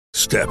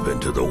Step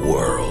into the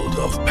world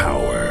of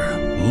power,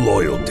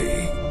 loyalty,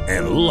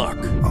 and luck.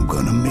 I'm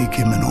gonna make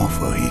him an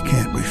offer he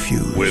can't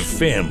refuse. With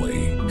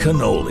family,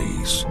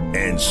 cannolis,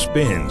 and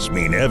spins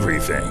mean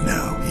everything.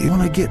 Now, you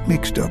wanna get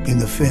mixed up in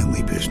the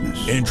family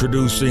business.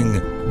 Introducing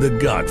The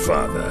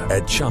Godfather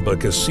at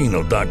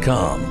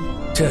ChumbaCasino.com.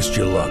 Test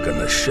your luck in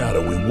the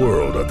shadowy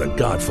world of The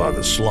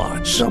Godfather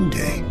slot.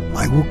 Someday,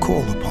 I will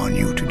call upon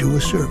you to do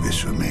a service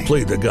for me.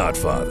 Play The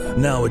Godfather,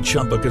 now at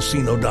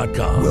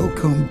ChumbaCasino.com.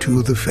 Welcome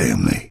to the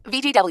family.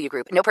 VGW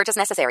Group. No purchase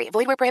necessary.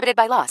 Void where prohibited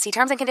by law. See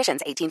terms and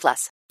conditions.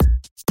 18+.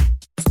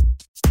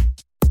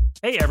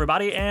 Hey,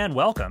 everybody, and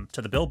welcome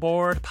to the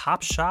Billboard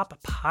Pop Shop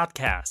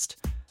Podcast.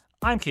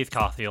 I'm Keith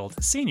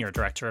Caulfield, Senior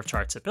Director of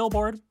Charts at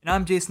Billboard. And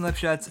I'm Jason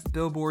Lipschutz,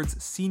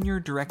 Billboard's Senior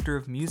Director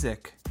of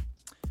Music.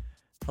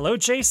 Hello,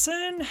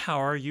 Jason. How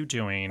are you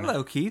doing?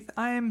 Hello, Keith.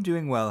 I am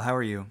doing well. How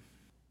are you?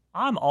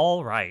 I'm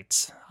all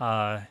right.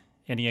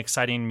 Any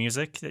exciting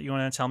music that you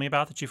want to tell me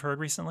about that you've heard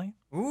recently?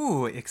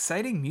 Ooh,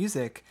 exciting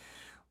music.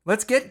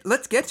 Let's get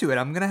to it.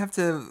 I'm gonna have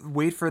to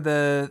wait for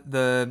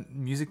the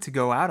music to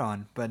go out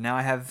on, but now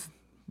I have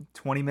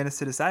 20 minutes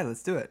to decide.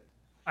 Let's do it.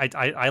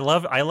 I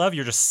love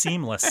your just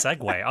seamless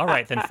segue. All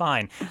right, then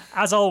fine.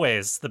 As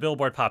always, the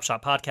Billboard Pop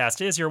Shop Podcast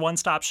is your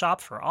one-stop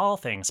shop for all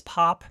things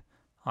pop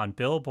on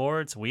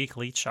Billboard's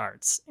weekly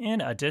charts.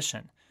 In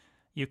addition,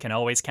 you can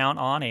always count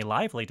on a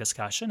lively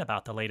discussion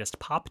about the latest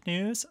pop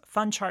news,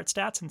 fun chart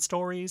stats and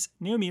stories,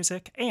 new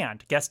music,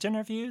 and guest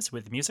interviews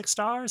with music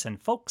stars and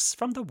folks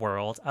from the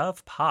world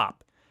of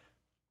pop.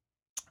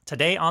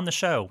 Today on the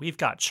show, we've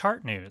got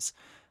chart news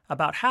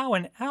about how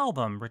an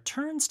album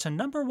returns to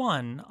number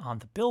one on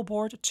the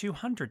Billboard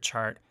 200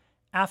 chart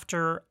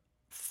after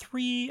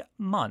 3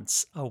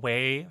 months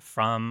away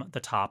from the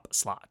top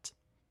slot.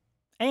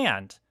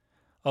 And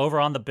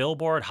over on the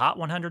Billboard Hot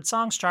 100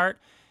 Songs chart,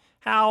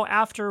 how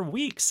after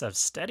weeks of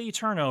steady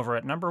turnover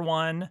at number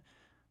one,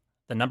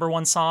 the number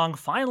one song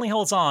finally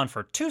holds on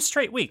for 2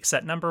 straight weeks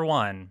at number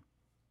one.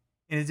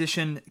 In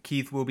addition,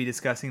 Keith will be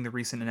discussing the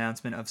recent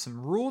announcement of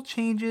some rule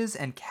changes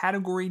and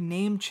category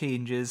name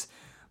changes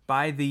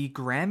by the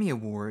Grammy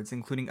Awards,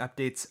 including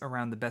updates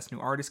around the Best New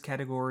Artist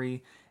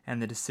category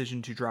and the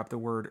decision to drop the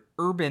word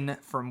urban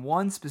from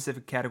one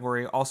specific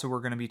category. Also,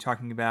 we're going to be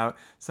talking about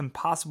some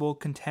possible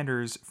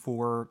contenders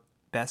for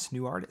Best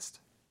New Artist.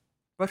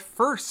 But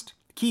first,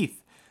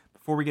 Keith,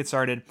 before we get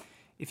started,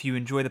 if you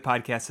enjoy the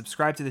podcast,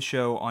 subscribe to the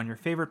show on your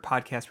favorite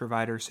podcast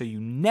provider so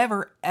you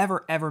never,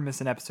 ever, ever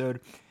miss an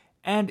episode.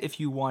 And if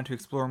you want to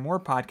explore more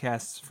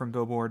podcasts from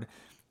Billboard,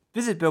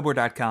 visit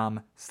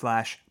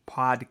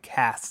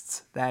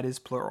billboard.com/podcasts. That is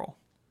plural.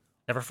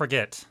 Never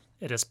forget,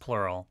 it is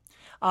plural.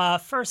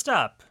 First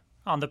up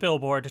on the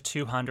Billboard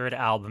 200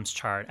 Albums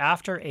chart,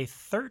 after a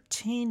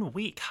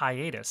 13-week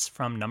hiatus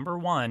from number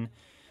one,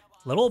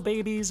 Lil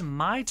Baby's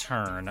My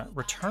Turn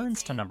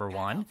returns to number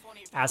one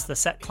as the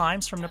set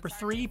climbs from number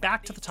 3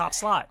 back to the top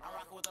slot.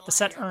 The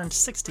set earned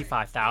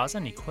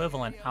 65,000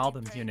 equivalent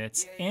album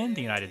units in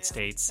the United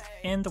States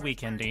in the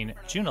week ending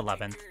June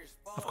 11th,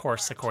 of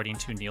course, according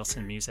to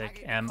Nielsen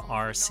Music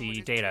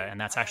MRC data, and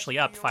that's actually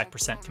up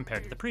 5%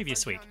 compared to the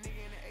previous week.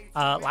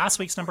 Last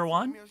week's number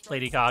one,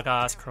 Lady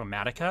Gaga's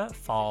Chromatica,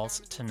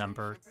 falls to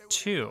number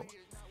 2.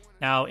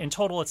 Now, in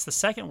total, it's the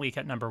second week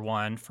at number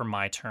one for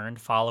My Turn,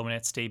 following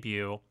its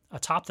debut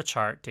atop the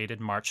chart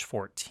dated March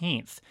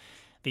 14th.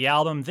 The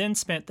album then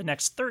spent the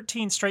next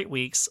 13 straight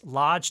weeks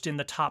lodged in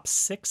the top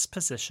 6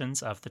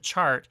 positions of the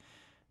chart,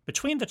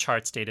 between the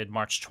charts dated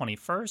March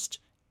 21st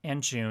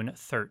and June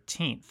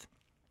 13th.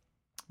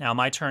 Now,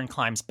 My Turn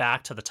climbs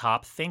back to the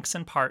top thanks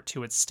in part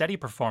to its steady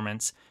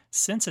performance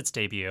since its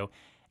debut,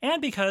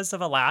 and because of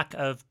a lack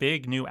of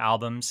big new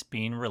albums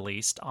being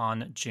released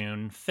on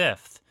June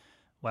 5th.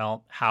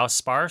 Well, how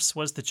sparse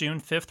was the June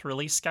 5th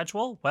release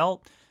schedule?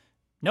 Well,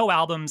 no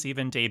albums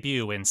even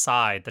debut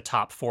inside the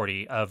top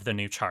 40 of the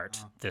new chart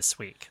this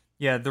week.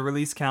 Yeah, the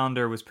release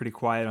calendar was pretty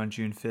quiet on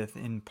June 5th,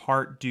 in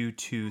part due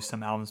to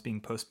some albums being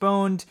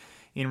postponed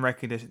in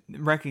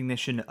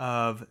recognition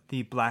of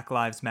the Black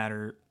Lives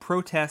Matter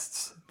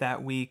protests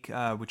that week,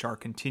 which are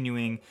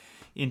continuing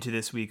into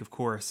this week, of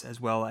course,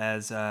 as well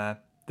as the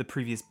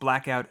previous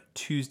Blackout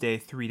Tuesday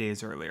 3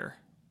 days earlier.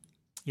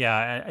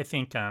 Yeah, I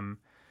think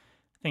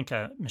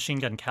Machine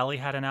Gun Kelly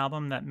had an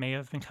album that may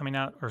have been coming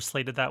out or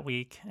slated that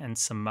week, and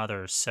some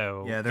others.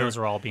 So yeah, those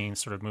are all being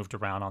sort of moved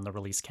around on the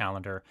release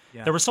calendar.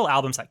 Yeah. There were still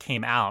albums that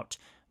came out,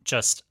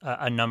 just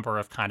a number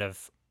of kind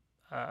of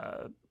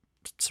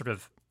sort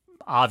of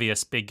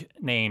obvious big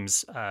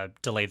names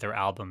delayed their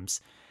albums.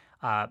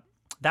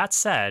 That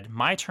said,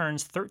 My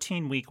Turn's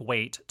 13-week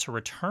wait to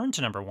return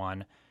to number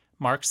one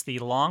marks the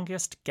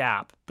longest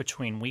gap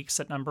between weeks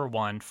at number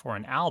one for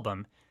an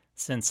album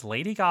since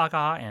Lady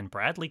Gaga and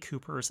Bradley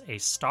Cooper's A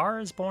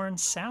Star Is Born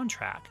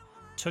soundtrack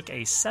took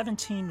a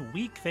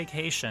 17-week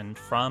vacation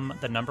from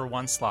the number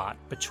one slot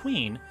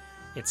between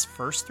its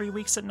first 3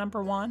 weeks at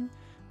number one,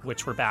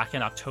 which were back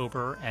in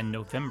October and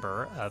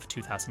November of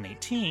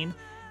 2018,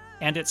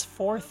 and its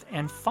fourth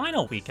and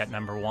final week at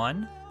number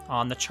one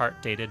on the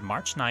chart dated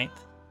March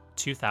 9th,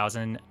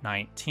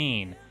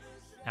 2019.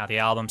 Now, the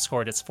album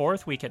scored its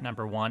 4th week at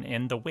number 1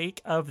 in the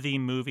wake of the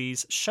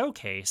movie's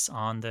showcase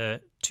on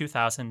the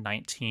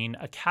 2019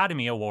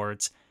 Academy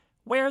Awards,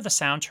 where the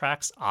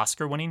soundtrack's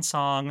Oscar-winning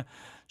song,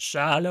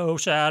 Shallow,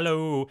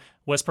 Shallow,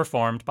 was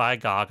performed by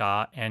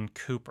Gaga and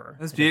Cooper.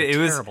 It was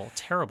beautiful.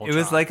 Terrible It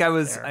was job like I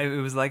was there.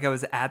 it was like I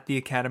was at the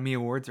Academy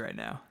Awards right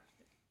now.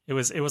 It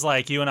was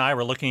like you and I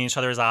were looking in each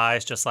other's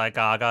eyes, just like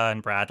Gaga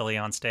and Bradley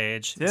on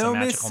stage. It's a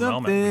magical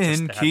moment we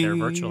just had there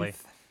virtually.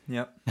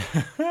 Yep.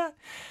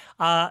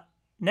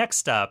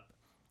 Next up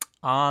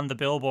on the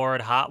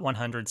Billboard Hot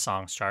 100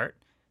 Songs chart,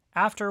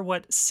 after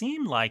what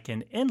seemed like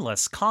an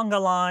endless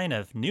conga line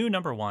of new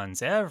number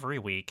ones every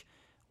week,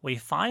 we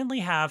finally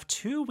have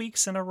 2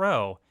 weeks in a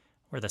row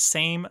where the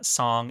same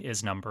song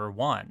is number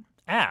 1,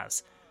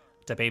 as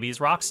DaBaby's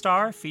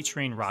Rockstar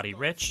featuring Roddy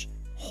Ricch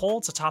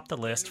holds atop the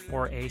list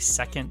for a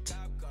second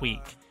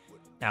week.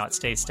 Now it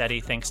stays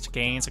steady thanks to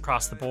gains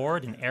across the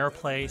board in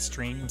airplay,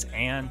 streams,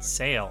 and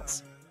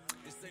sales.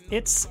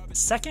 Its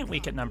second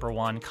week at number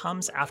 1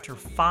 comes after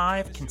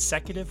 5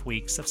 consecutive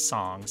weeks of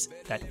songs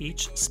that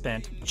each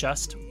spent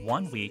just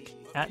 1 week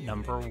at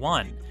number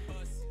 1.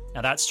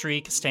 Now that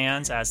streak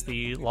stands as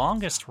the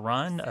longest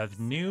run of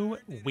new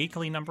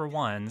weekly number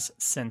 1s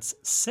since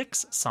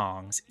 6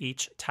 songs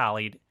each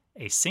tallied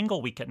a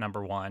single week at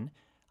number 1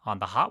 on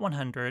the Hot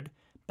 100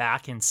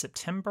 back in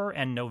September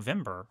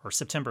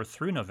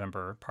through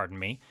November,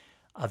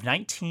 of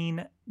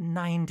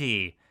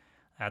 1990.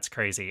 That's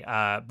crazy.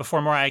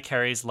 Before Mariah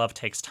Carey's Love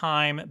Takes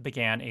Time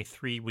began a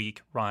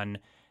 3-week run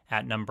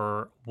at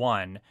number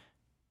 1.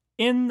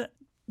 In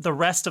the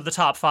rest of the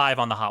top 5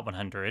 on the Hot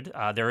 100,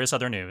 there is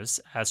other news,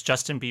 as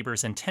Justin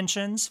Bieber's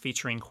Intentions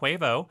featuring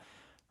Quavo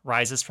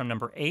rises from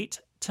number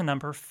 8 to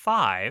number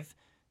 5,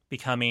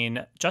 becoming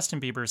Justin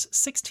Bieber's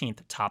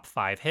 16th top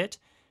 5 hit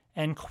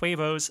and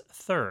Quavo's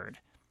 3rd.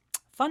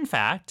 Fun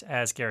fact,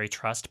 as Gary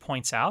Trust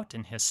points out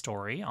in his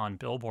story on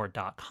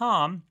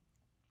Billboard.com,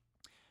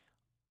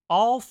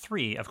 all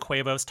 3 of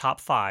Quavo's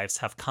top 5s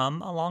have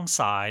come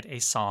alongside a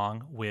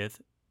song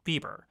with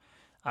Bieber.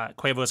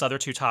 Quavo's other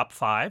 2 top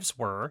 5s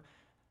were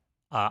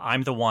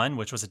I'm the One,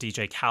 which was a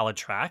DJ Khaled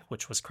track,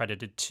 which was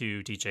credited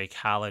to DJ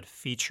Khaled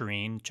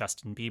featuring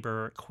Justin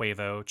Bieber,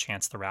 Quavo,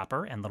 Chance the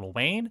Rapper, and Lil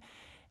Wayne.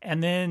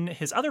 And then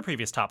his other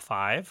previous top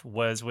 5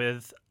 was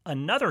with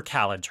another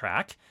Khaled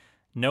track,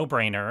 No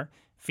Brainer,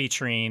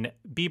 featuring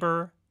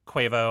Bieber,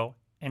 Quavo,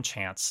 and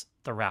Chance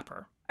the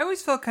Rapper. I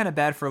always felt kind of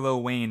bad for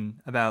Lil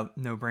Wayne about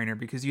No Brainer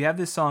because you have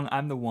this song,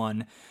 I'm the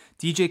One.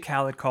 DJ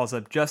Khaled calls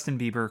up Justin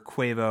Bieber,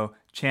 Quavo,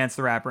 Chance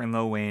the Rapper, and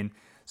Lil Wayne.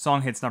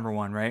 Song hits number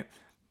 1, right?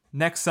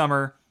 Next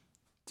summer,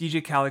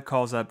 DJ Khaled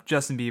calls up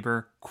Justin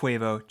Bieber,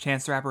 Quavo,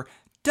 Chance the Rapper,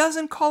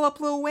 doesn't call up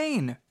Lil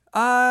Wayne.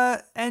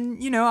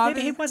 And, you know...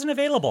 Maybe he wasn't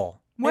available.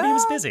 Maybe he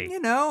was busy. You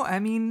know, I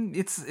mean,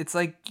 it's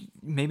like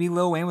maybe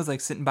Lil Wayne was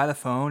like sitting by the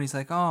phone. He's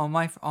like, oh,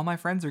 all my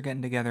friends are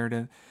getting together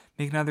to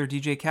make another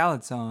DJ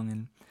Khaled song,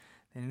 and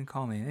they didn't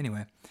call me.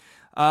 Anyway,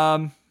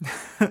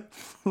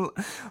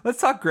 let's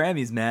talk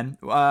Grammys, man.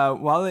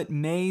 While it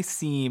may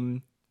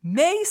seem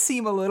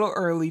a little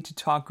early to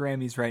talk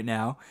Grammys right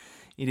now,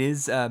 it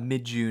is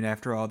mid-June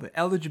after all. The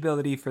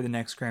eligibility for the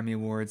next Grammy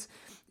Awards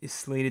is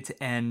slated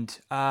to end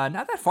not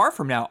that far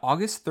from now,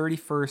 August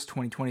 31st,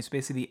 2020. So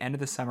basically the end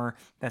of the summer.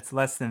 That's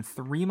less than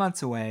 3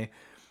 months away.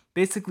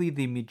 Basically,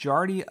 the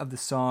majority of the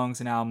songs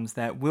and albums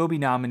that will be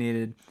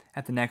nominated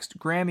at the next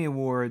Grammy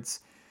Awards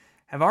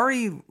have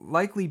already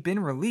likely been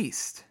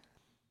released.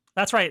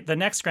 That's right. The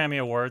next Grammy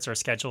Awards are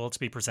scheduled to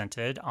be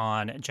presented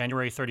on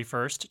January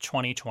 31st,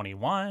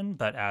 2021.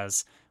 But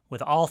as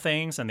with all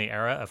things in the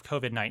era of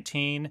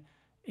COVID-19,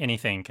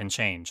 anything can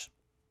change.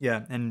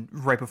 Yeah, and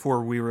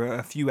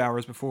a few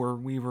hours before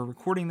we were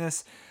recording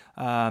this,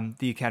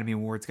 the Academy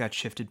Awards got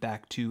shifted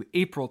back to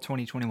April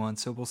 2021.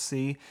 So we'll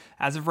see.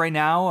 As of right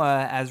now,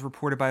 as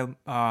reported by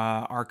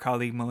our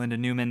colleague Melinda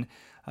Newman,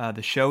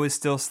 the show is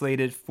still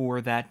slated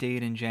for that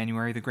date in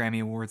January, the Grammy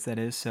Awards, that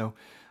is. So,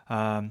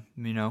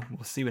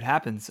 we'll see what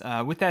happens.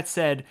 With that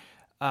said,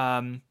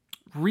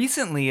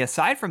 recently,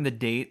 aside from the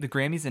date, the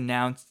Grammys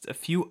announced a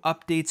few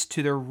updates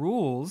to their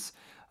rules,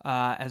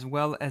 as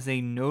well as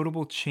a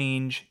notable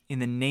change in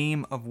the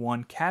name of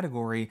one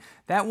category.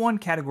 That one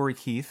category,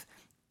 Keith,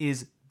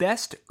 is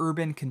Best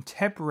Urban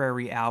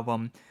Contemporary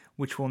Album,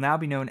 which will now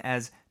be known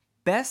as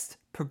Best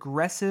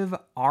Progressive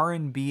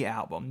R&B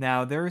Album.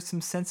 Now, there is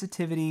some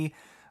sensitivity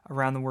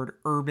around the word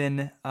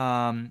urban,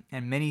 and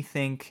many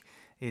think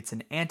it's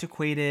an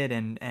antiquated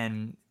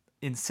and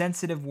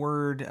insensitive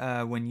word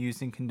when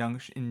used in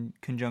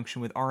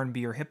conjunction with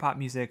R&B or hip-hop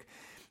music,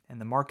 and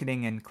the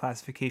marketing and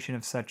classification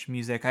of such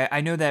music. I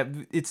know that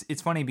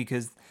it's funny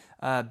because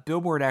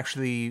Billboard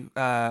actually,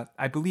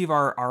 I believe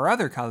our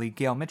other colleague,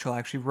 Gail Mitchell,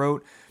 actually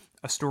wrote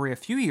a story a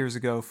few years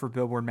ago for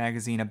Billboard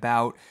magazine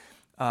about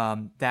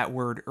that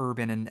word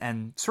urban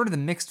and sort of the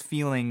mixed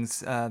feelings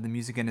the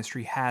music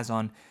industry has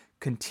on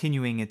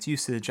continuing its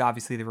usage.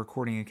 Obviously, the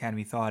Recording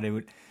Academy thought it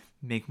would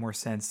make more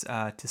sense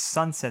to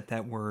sunset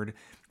that word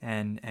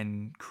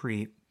and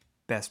create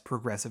Best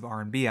Progressive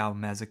R&B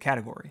Album as a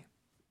category.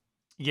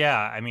 Yeah,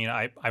 I mean,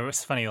 I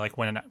was funny like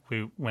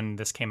when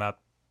this came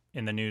up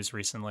in the news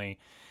recently.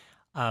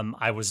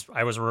 I was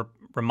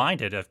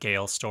reminded of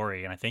Gail's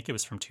story, and I think it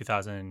was from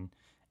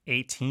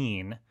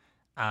 2018.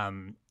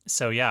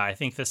 So yeah, I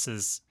think this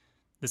has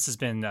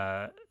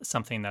been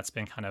something that's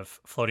been kind of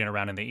floating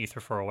around in the ether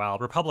for a while.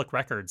 Republic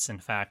Records, in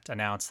fact,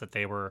 announced that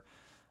they were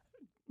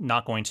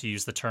not going to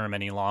use the term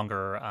any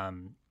longer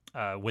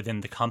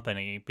within the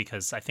company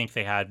because I think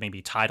they had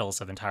maybe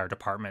titles of entire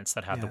departments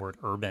that had the word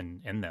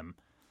urban in them.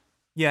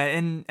 Yeah,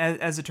 and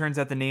as it turns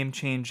out, the name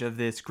change of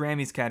this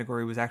Grammys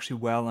category was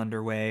actually well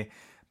underway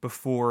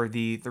before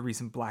the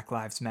recent Black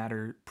Lives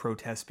Matter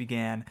protests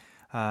began.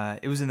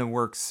 It was in the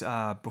works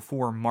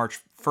before March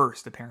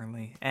 1st,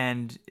 apparently.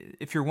 And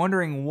if you're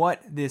wondering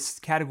what this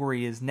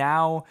category is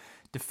now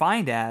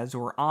defined as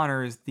or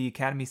honors, the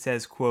Academy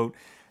says, quote,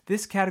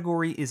 "This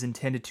category is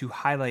intended to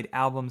highlight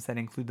albums that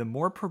include the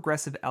more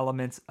progressive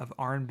elements of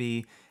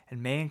R&B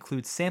and may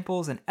include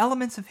samples and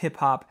elements of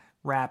hip-hop,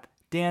 rap,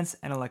 dance,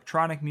 and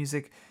electronic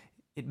music.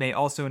 It may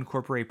also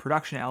incorporate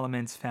production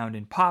elements found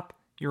in pop,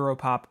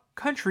 Europop,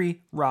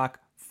 country, rock,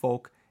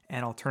 folk,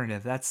 and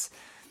alternative." That's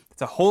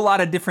a whole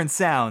lot of different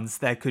sounds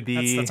that could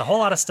be... That's a whole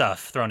lot of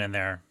stuff thrown in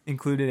there.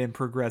 Included in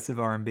progressive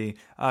R&B.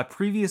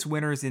 Previous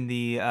winners in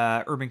the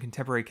urban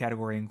contemporary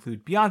category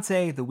include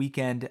Beyonce, The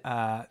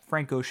Weeknd,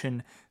 Frank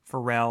Ocean,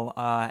 Pharrell,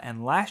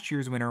 and last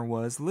year's winner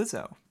was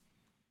Lizzo.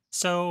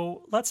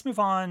 So let's move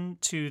on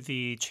to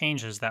the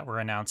changes that were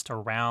announced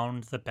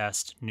around the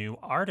Best New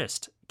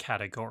Artist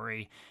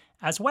category,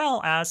 as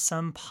well as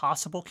some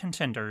possible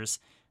contenders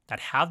that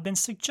have been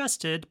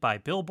suggested by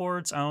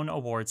Billboard's own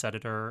awards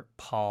editor,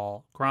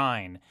 Paul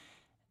Grine.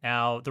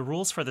 Now, the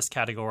rules for this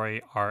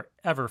category are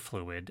ever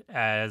fluid,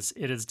 as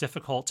it is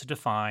difficult to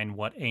define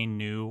what a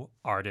new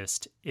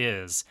artist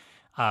is.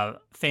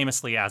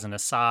 Famously, as an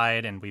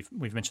aside, and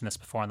we've mentioned this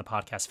before on the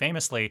podcast,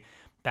 famously,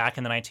 back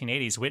in the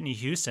 1980s, Whitney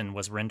Houston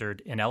was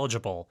rendered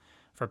ineligible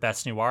for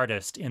Best New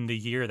Artist in the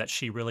year that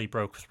she really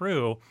broke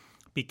through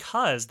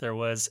because there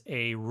was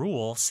a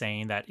rule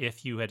saying that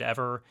if you had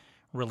ever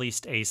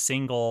released a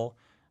single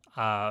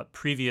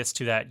previous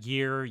to that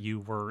year, you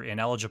were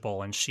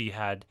ineligible, and she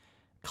had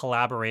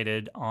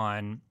collaborated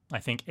on, I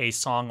think, a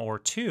song or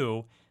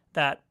two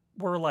that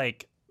were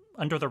like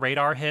under the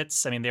radar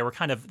hits. I mean, they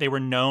were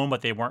known,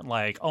 but they weren't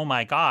like, oh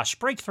my gosh,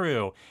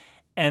 breakthrough.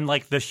 And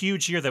like the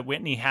huge year that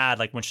Whitney had,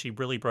 like when she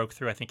really broke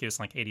through, I think it was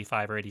like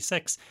 85 or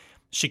 86,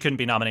 she couldn't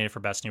be nominated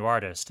for Best New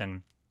Artist.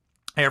 And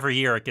every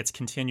year it gets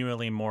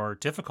continually more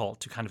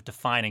difficult to kind of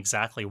define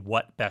exactly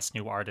what Best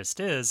New Artist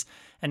is.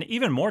 And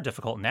even more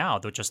difficult now,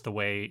 though, just the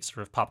way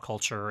sort of pop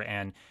culture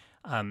and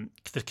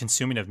the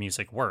consuming of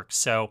music works.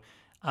 So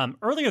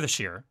earlier this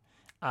year,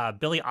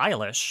 Billie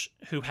Eilish,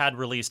 who had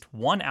released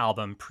one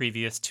album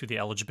previous to the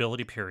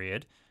eligibility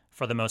period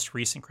for the most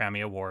recent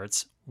Grammy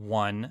Awards,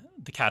 won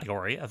the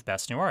category of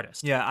Best New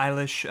Artist. Yeah,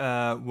 Eilish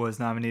was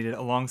nominated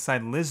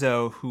alongside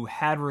Lizzo, who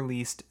had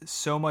released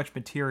so much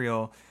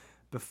material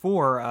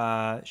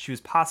before she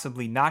was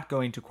possibly not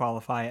going to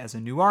qualify as a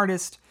new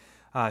artist.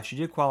 She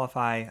did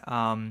qualify.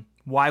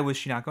 Why was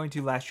she not going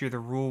to? Last year, the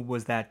rule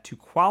was that to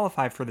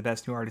qualify for the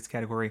Best New Artist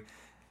category,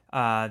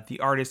 the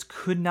artist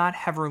could not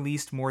have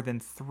released more than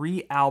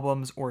 3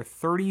 albums or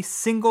 30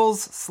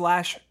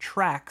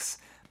 singles/tracks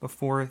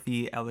before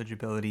the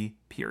eligibility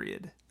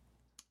period.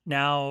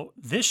 Now,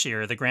 this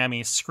year, the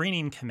Grammy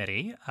Screening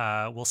Committee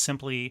will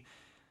simply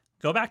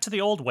go back to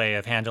the old way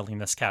of handling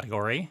this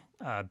category,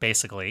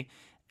 basically,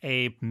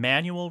 a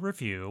manual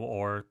review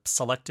or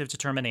selective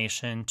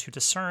determination to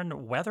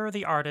discern whether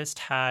the artist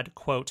had,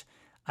 quote,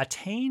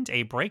 attained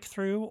a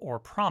breakthrough or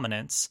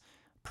prominence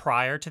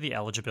prior to the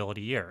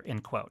eligibility year,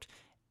 end quote.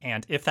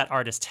 And if that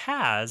artist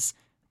has,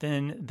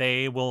 then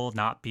they will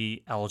not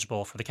be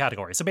eligible for the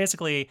category. So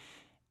basically,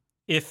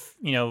 if,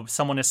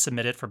 someone is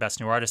submitted for Best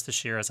New Artist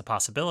this year as a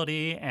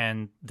possibility,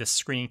 and the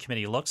screening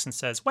committee looks and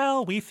says,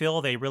 well, we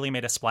feel they really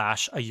made a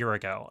splash a year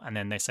ago, and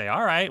then they say,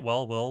 all right,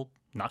 well, we'll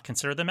not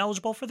consider them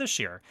eligible for this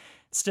year.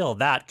 Still,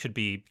 that could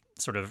be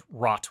sort of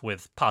wrought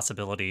with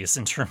possibilities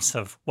in terms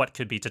of what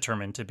could be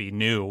determined to be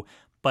new.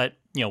 But,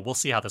 we'll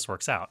see how this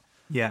works out.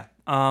 Yeah.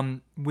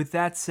 With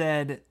that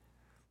said,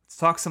 let's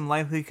talk some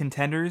likely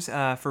contenders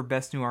for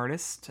Best New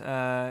Artist.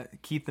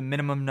 Keep the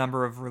minimum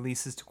number of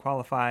releases to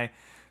qualify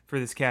for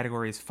this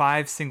category is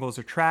 5 singles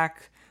or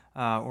track,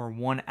 or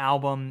 1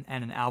 album,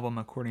 and an album,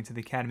 according to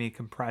the Academy,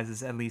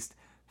 comprises at least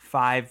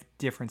 5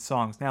 different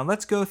songs. Now,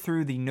 let's go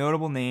through the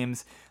notable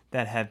names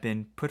that have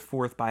been put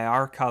forth by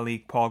our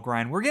colleague, Paul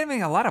Grine. We're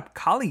giving a lot of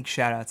colleague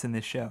shout-outs in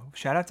this show.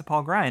 Shout out to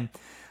Paul Grine,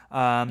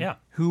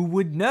 who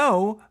would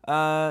know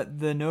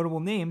the notable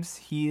names.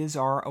 He is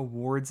our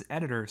awards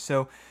editor.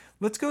 So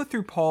let's go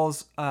through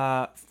Paul's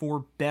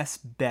 4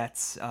 best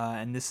bets,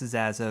 and this is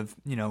as of,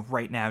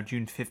 right now,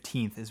 June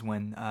 15th is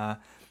when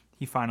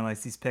he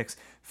finalized these picks.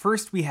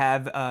 First, we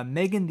have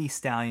Megan Thee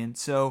Stallion.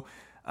 So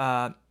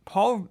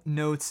Paul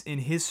notes in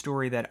his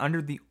story that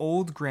under the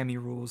old Grammy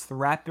rules, the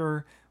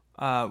rapper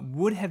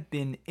would have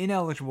been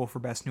ineligible for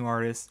Best New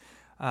Artist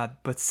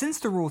But since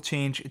the rule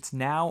change, it's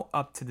now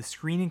up to the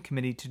screening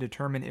committee to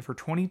determine if her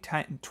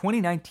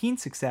 2019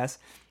 success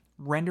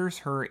renders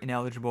her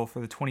ineligible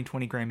for the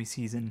 2020 Grammy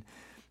season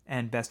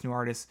and Best New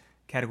Artist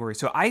category.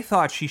 So I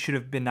thought she should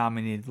have been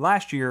nominated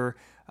last year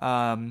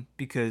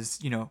because,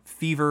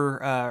 Fever,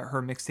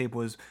 her mixtape,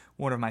 was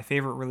one of my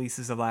favorite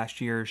releases of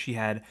last year. She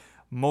had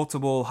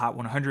multiple Hot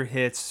 100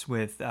 hits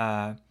with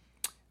her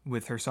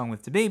song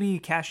with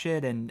DaBaby, Cash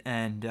It,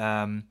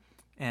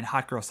 and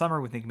Hot Girl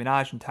Summer with Nicki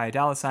Minaj and Ty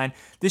Dolla $ign.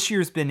 This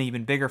year's been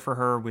even bigger for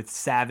her with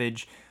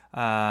Savage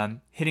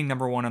hitting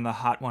number one on the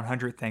Hot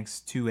 100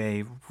 thanks to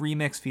a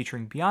remix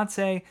featuring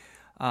Beyonce.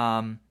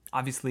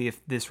 Obviously,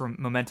 if this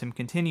momentum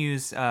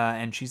continues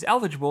and she's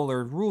eligible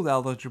or ruled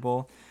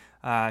eligible,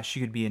 she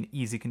could be an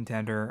easy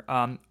contender.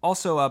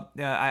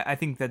 I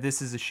think that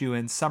this is a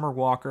shoo-in. Summer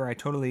Walker, I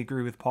totally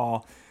agree with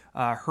Paul.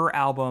 Her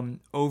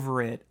album,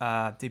 Over It,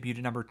 debuted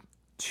at number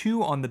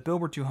 2 on the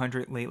Billboard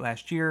 200 late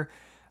last year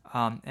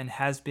and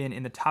has been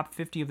in the top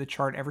 50 of the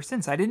chart ever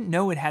since. I didn't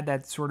know it had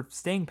that sort of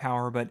staying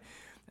power, but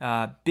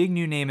big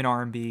new name in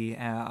R&B.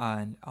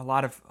 And a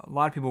lot of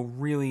people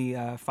really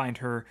find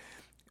her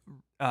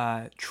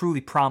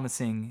truly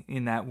promising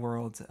in that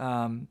world.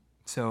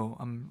 So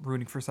I'm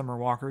rooting for Summer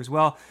Walker as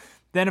well.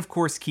 Then, of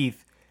course,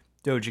 Keith,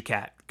 Doja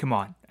Cat. Come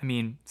on. I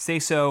mean, Say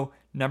So,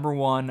 number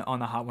 1 on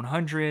the Hot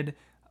 100.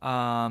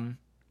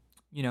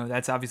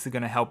 That's obviously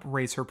going to help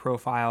raise her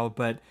profile,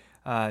 but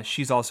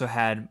she's also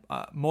had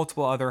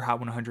multiple other Hot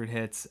 100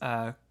 hits.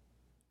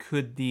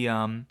 Could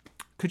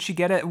she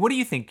get it? What do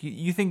you think?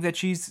 You think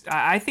that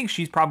I think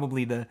she's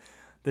probably the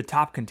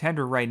top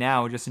contender right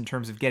now, just in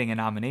terms of getting a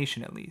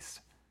nomination at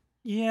least.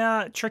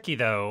 Yeah, tricky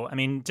though. I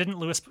mean, didn't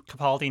Louis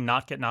Capaldi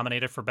not get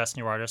nominated for Best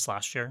New Artist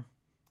last year?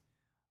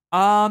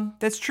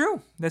 That's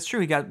true.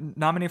 He got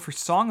nominated for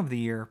Song of the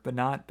Year, but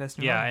not Best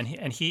New Artist.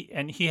 Yeah,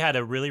 and he had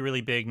a really,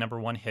 really big number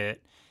 1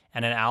 hit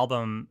and an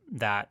album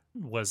that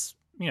was,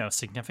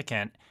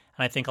 significant.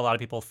 And I think a lot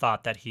of people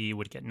thought that he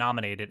would get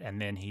nominated,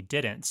 and then he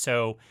didn't.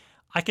 So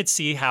I could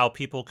see how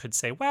people could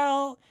say,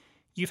 well,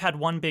 you've had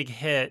one big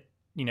hit,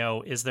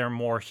 is there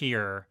more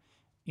here?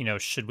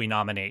 Should we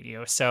nominate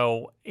you?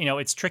 So,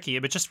 it's tricky.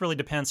 It just really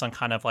depends on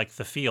kind of like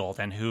the field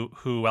and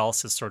who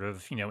else is sort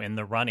of, in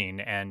the running.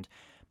 And,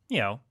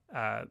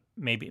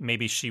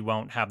 maybe she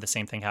won't have the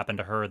same thing happen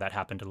to her that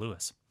happened to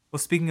Lewis. Well,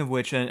 speaking of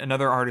which,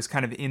 another artist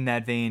kind of in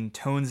that vein,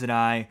 Tones and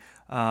I,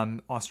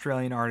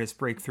 Australian artist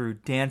breakthrough,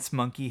 Dance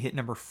Monkey hit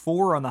number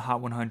 4 on the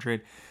Hot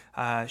 100.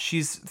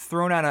 She's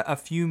thrown out a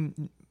few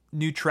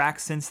new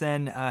tracks since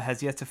then,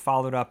 has yet to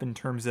follow it up in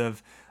terms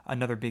of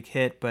another big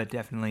hit, but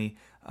definitely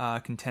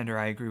contender.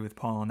 I agree with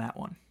Paul on that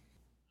one.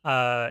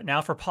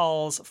 Now for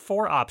Paul's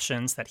 4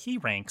 options that he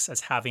ranks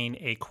as having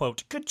a,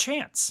 quote, good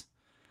chance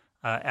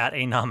at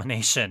a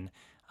nomination.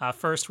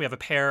 First, we have a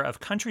pair of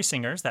country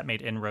singers that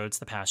made inroads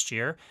the past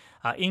year,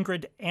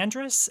 Ingrid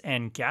Andress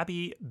and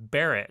Gabby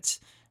Barrett.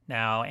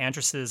 Now,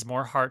 Andress's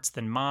More Hearts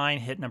Than Mine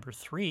hit number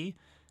 3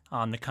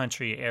 on the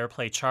country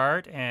airplay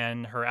chart,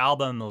 and her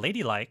album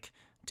Ladylike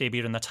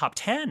debuted in the top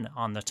 10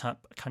 on the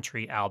top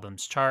country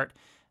albums chart.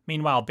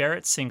 Meanwhile,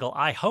 Barrett's single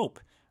I Hope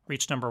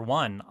reached number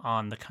 1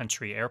 on the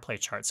country airplay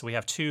chart. So we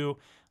have 2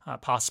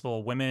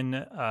 possible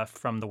women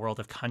from the world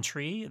of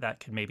country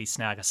that could maybe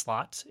snag a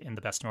slot in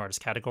the Best New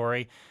Artist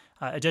category.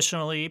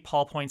 Additionally,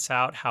 Paul points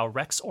out how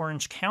Rex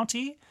Orange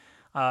County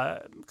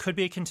could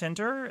be a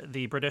contender.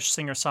 The British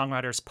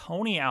singer-songwriter's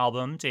Pony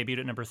album debuted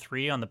at number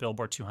 3 on the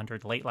Billboard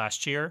 200 late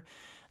last year.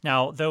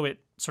 Now, though it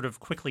sort of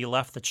quickly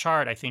left the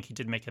chart, I think he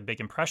did make a big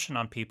impression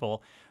on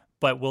people.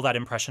 But will that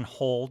impression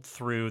hold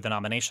through the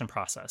nomination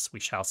process? We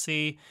shall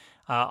see.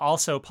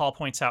 Also, Paul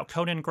points out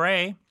Conan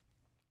Gray.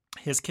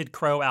 His Kid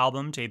Crow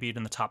album debuted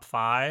in the top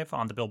 5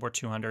 on the Billboard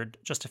 200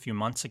 just a few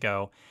months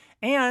ago.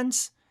 And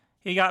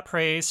he got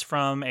praise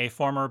from a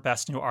former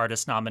Best New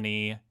Artist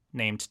nominee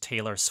named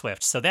Taylor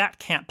Swift. So that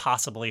can't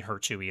possibly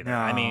hurt you either. No.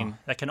 I mean,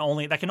 that can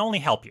only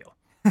help you.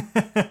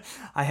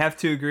 I have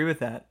to agree with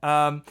that.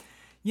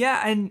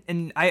 Yeah,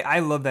 and I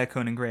love that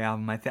Conan Gray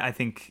album. I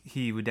think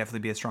he would definitely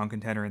be a strong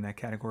contender in that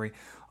category.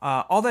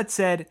 All that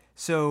said,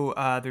 so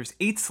there's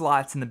 8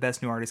 slots in the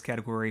Best New Artist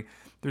category.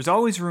 There's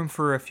always room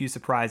for a few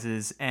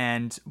surprises,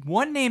 and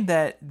one name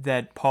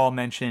that Paul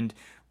mentioned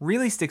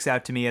really sticks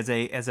out to me as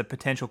a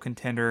potential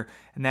contender,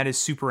 and that is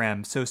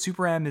SuperM. So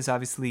SuperM is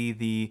obviously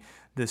the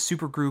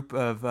super group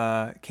of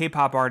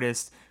K-pop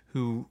artists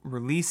who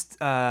released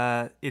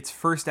its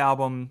first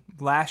album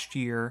last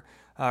year,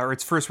 or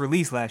its first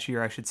release last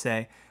year, I should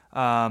say,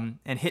 and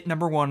hit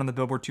number 1 on the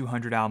Billboard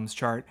 200 albums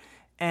chart.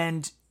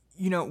 And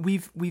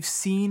we've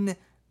seen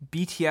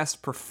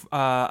BTS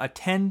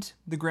attend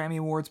the Grammy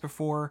Awards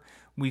before.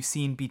 We've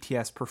seen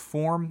BTS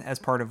perform as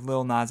part of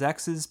Lil Nas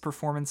X's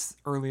performance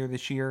earlier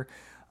this year.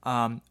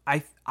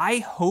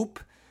 I hope,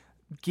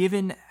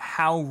 given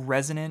how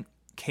resonant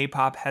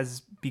K-pop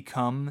has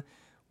become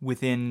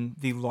within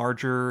the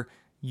larger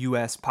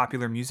U.S.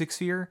 popular music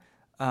sphere,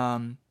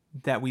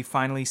 that we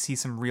finally see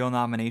some real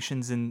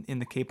nominations in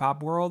the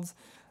K-pop world.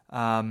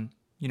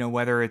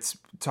 Whether it's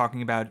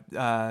talking about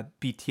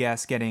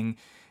BTS getting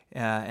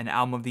an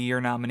Album of the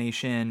Year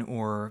nomination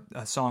or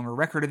a Song or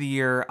Record of the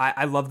Year.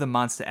 I love the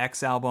Monsta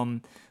X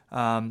album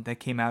that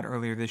came out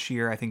earlier this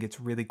year. I think it's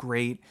really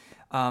great.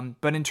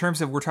 But in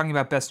terms of, we're talking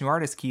about Best New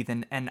Artist, Keith,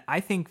 and I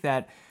think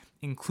that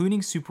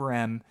including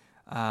SuperM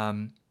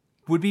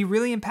would be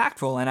really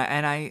impactful.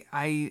 And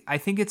I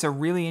think it's a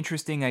really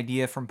interesting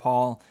idea from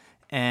Paul.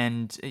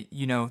 And,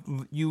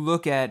 you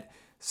look at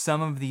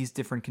some of these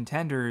different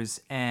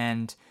contenders,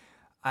 and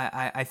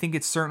I think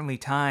it's certainly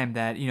time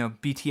that,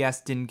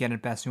 BTS didn't get a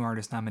Best New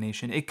Artist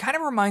nomination. It kind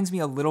of reminds me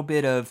a little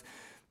bit of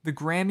the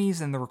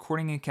Grammys and the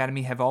Recording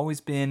Academy have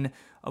always been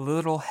a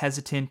little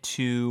hesitant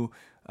to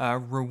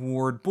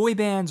reward boy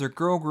bands or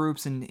girl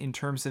groups in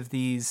terms of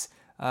these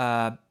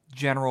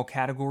general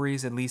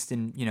categories, at least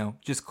in,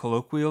 just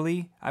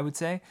colloquially, I would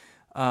say.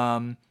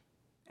 And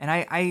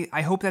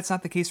I hope that's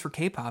not the case for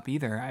K-pop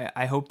either.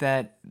 I hope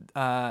that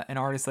an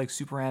artist like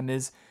SuperM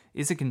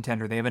is a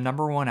contender. They have a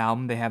 #1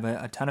 album. They have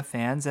a ton of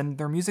fans, and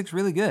their music's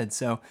really good.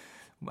 So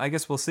I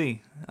guess we'll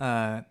see,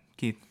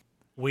 Keith.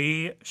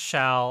 We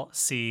shall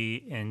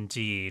see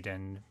indeed.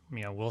 And,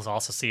 we'll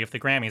also see if the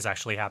Grammys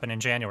actually happen in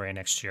January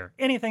next year.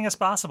 Anything is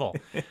possible.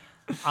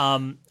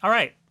 All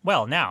right.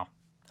 Well, now,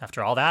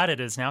 after all that, it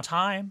is now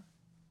time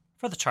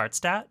for the chart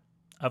stat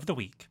of the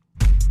week.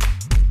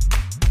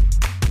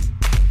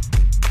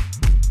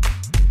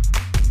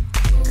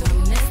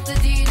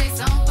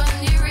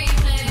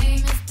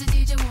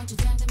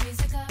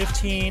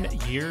 15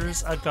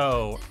 years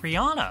ago,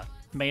 Rihanna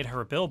made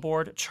her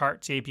Billboard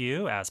chart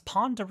debut as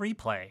Pon de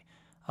Replay,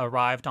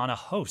 arrived on a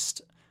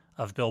host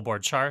of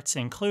Billboard charts,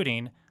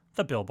 including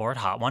the Billboard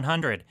Hot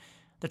 100.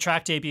 The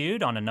track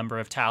debuted on a number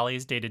of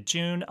tallies dated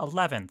June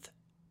 11th,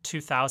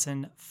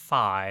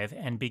 2005,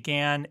 and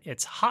began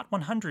its Hot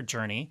 100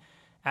 journey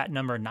at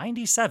number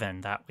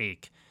 97 that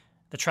week.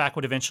 The track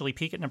would eventually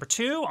peak at number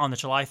 2 on the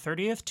July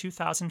 30th,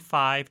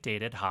 2005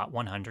 dated Hot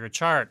 100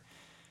 chart.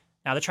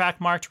 Now, the track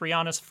marked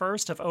Rihanna's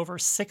first of over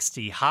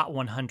 60 Hot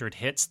 100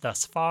 hits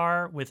thus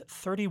far, with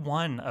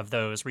 31 of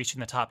those reaching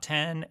the top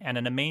 10 and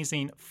an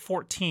amazing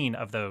 14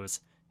 of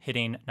those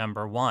hitting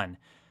number 1.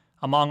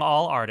 Among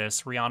all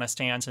artists, Rihanna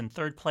stands in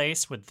third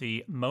place with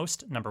the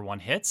most number 1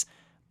 hits,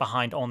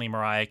 behind only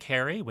Mariah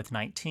Carey with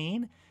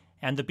 19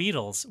 and the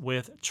Beatles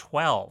with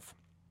 12.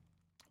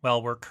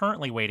 Well, we're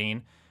currently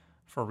waiting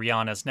for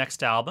Rihanna's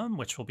next album,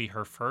 which will be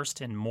her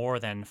first in more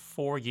than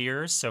 4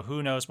 years. So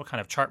who knows what kind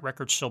of chart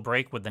records she'll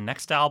break with the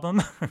next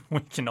album?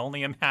 We can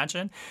only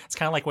imagine. It's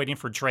kind of like waiting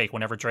for Drake.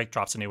 Whenever Drake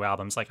drops a new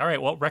album, it's like, all right,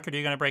 what record are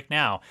you going to break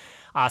now?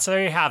 So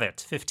there you have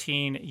it.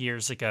 15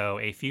 years ago,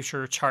 a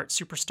future chart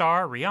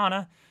superstar,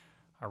 Rihanna,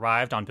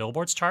 arrived on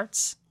Billboard's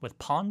charts with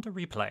Pon de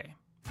Replay.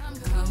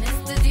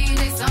 Mr.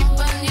 DJ,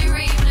 somebody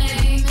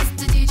replay.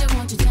 Mr. DJ,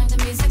 won't you turn the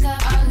music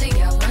up? All the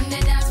girls on the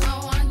dance floor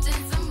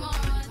wanting some more.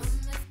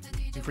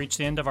 We've reached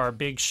the end of our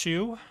big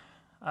shoe.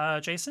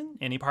 Jason,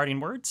 any parting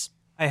words?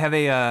 I have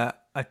a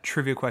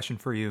trivia question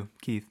for you,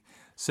 Keith.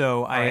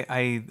 So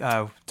I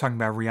talking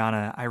about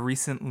Rihanna, I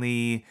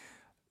recently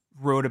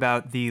wrote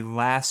about the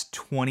last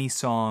 20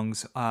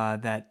 songs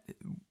that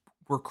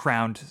were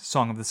crowned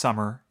Song of the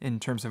Summer in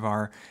terms of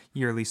our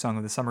yearly Song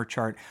of the Summer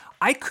chart.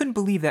 I couldn't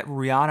believe that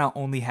Rihanna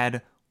only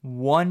had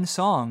one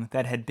song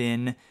that had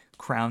been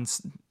crowned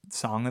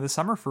Song of the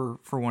Summer for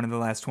one of the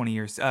last 20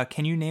 years.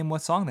 Can you name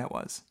what song that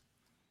was?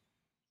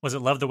 Was it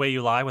Love the Way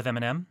You Lie with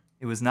Eminem?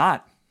 It was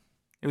not.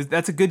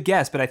 That's a good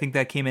guess, but I think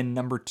that came in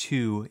number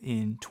 2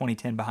 in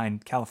 2010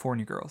 behind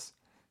California Girls.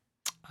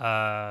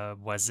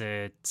 Was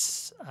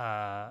it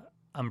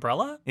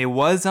Umbrella? It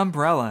was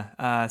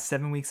Umbrella.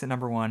 7 weeks at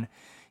number 1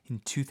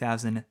 in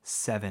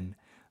 2007.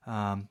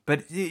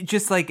 But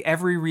just like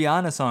every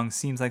Rihanna song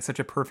seems like such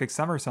a perfect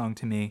summer song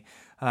to me,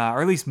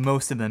 or at least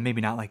most of them.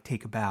 Maybe not like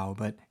Take a Bow,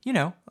 but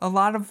a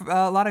lot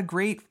of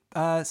great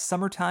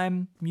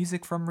summertime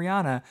music from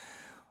Rihanna.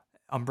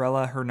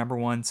 Umbrella, her number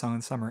 1 song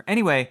of the summer.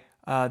 Anyway,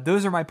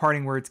 those are my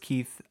parting words,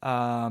 Keith.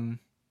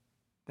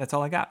 That's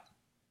all I got.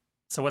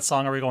 So what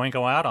song are we going to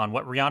go out on?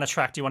 What Rihanna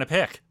track do you want to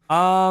pick?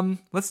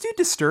 Let's do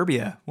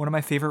Disturbia, one of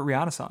my favorite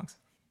Rihanna songs.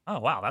 Oh,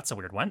 wow, that's a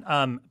weird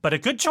one. But a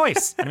good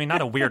choice. I mean,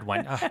 not a weird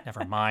one.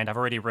 Never mind, I've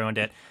already ruined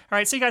it. All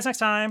right, see you guys next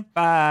time.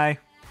 Bye.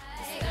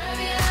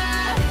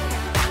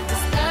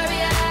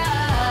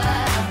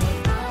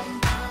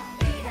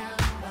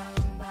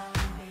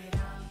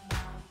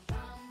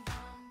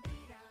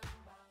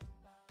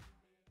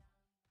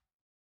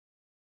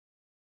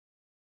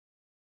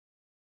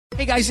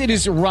 Hey guys, it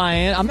is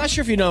Ryan. I'm not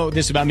sure if you know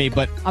this about me,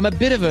 but I'm a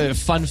bit of a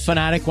fun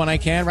fanatic when I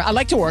can. I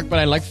like to work, but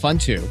I like fun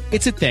too.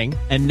 It's a thing.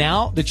 And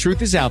now the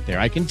truth is out there.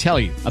 I can tell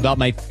you about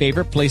my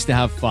favorite place to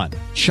have fun.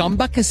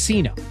 Chumba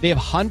Casino. They have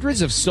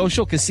hundreds of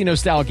social casino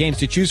style games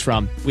to choose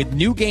from with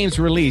new games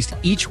released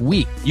each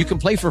week. You can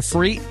play for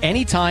free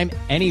anytime,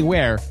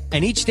 anywhere.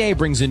 And each day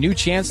brings a new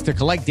chance to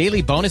collect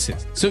daily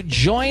bonuses. So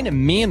join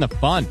me in the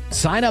fun.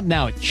 Sign up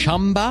now at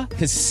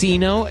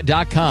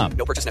ChumbaCasino.com.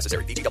 No purchase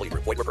necessary. VGW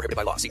Group. Void where prohibited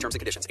by law. See terms and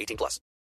conditions. 18+.